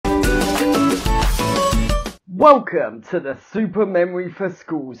Welcome to the Super Memory for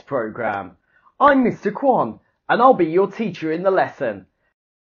Schools program. I'm Mr. Kwan and I'll be your teacher in the lesson.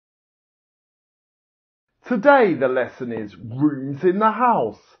 Today the lesson is Rooms in the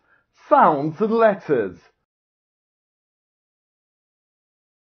House, Sounds and Letters.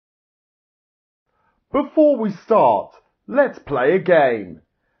 Before we start, let's play a game.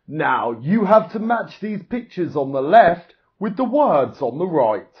 Now you have to match these pictures on the left with the words on the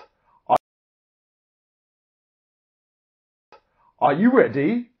right. Are you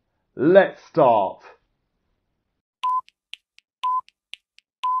ready? Let's start.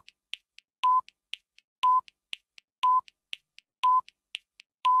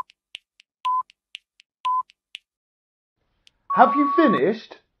 Have you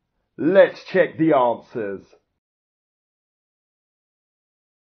finished? Let's check the answers.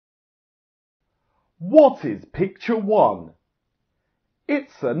 What is picture 1?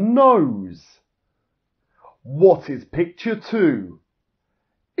 It's a nose. What is picture 2?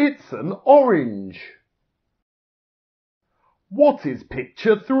 It's an orange. What is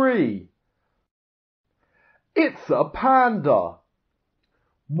picture 3? It's a panda.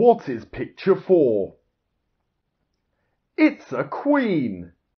 What is picture 4? It's a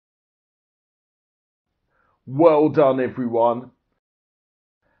queen. Well done, everyone.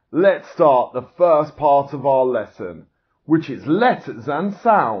 Let's start the first part of our lesson, which is letters and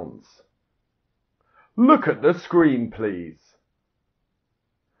sounds. Look at the screen, please.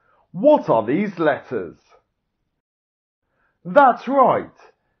 What are these letters? That's right.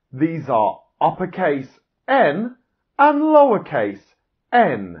 These are uppercase N and lowercase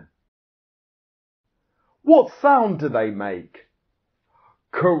n. What sound do they make?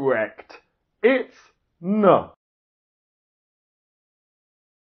 Correct. It's N.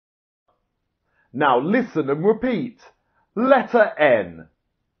 Now listen and repeat. Letter N.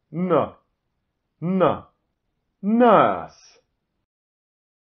 N. N. Nurse.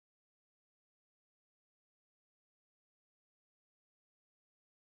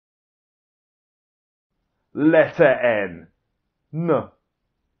 Letter N. N.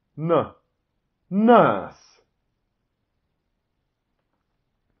 N. Nurse.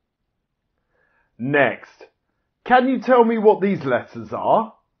 Next, can you tell me what these letters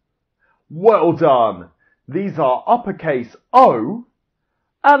are? Well done. These are uppercase O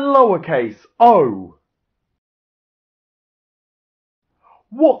and lowercase o.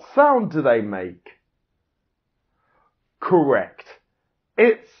 What sound do they make? Correct.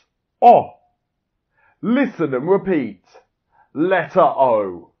 It's O. Listen and repeat. Letter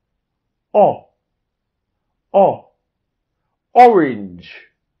O. O. O. Orange.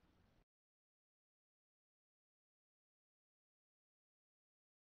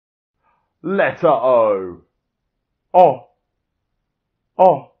 Letter O. O.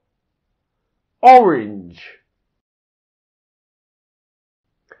 O. Orange.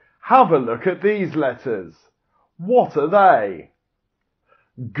 Have a look at these letters. What are they?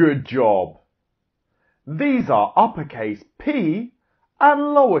 Good job. These are uppercase P and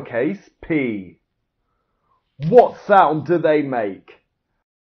lowercase p. What sound do they make?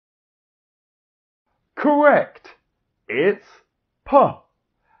 Correct. It's P.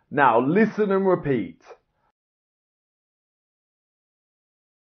 Now listen and repeat.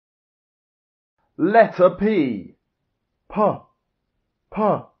 Letter P. P. P.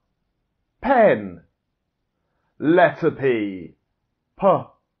 Pen. Letter P. P.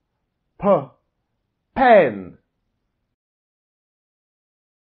 P. Pen.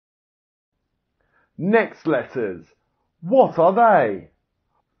 Next letters. What are they?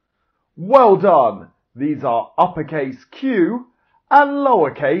 Well done. These are uppercase Q and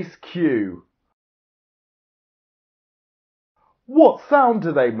lowercase q. What sound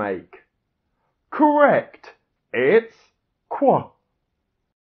do they make? Correct. It's Qu.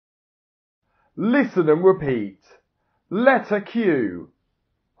 Listen and repeat. Letter Q.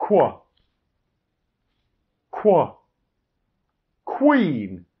 Qu. Qu.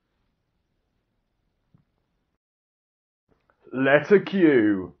 Queen. Letter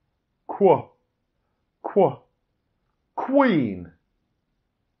Q. Qu. Qu. Queen.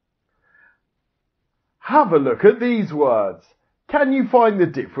 Have a look at these words. Can you find the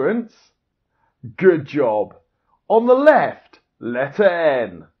difference? Good job. On the left, letter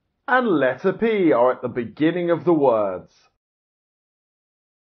N and letter P are at the beginning of the words.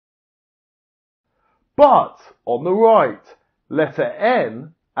 But on the right, letter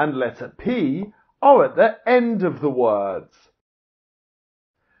N and letter P are at the end of the words.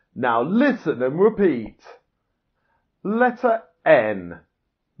 Now listen and repeat. Letter N.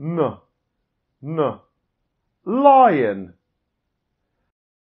 N. N. Lion.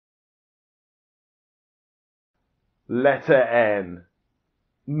 Letter N.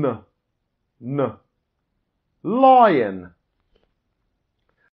 N. N. Lion.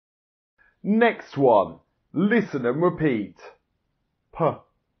 Next one. Listen and repeat. P.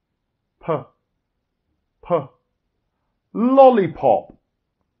 P. P. Lollipop.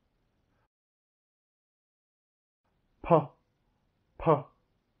 P. P.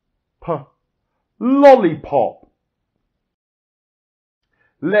 P. Lollipop.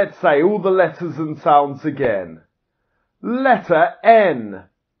 Let's say all the letters and sounds again. Letter N.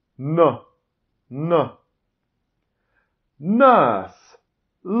 N. N. Nurse.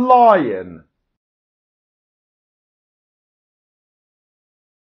 Lion.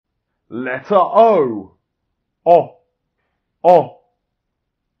 Letter O. O. O.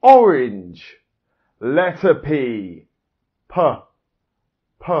 Orange. Letter P. P.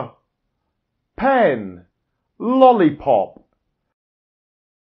 P. Pen. Lollipop.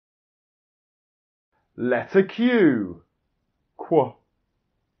 Letter Q. Qu.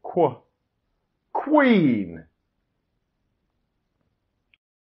 Qu. Queen.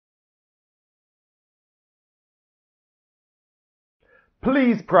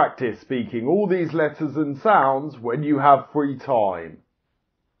 Please practice speaking all these letters and sounds when you have free time.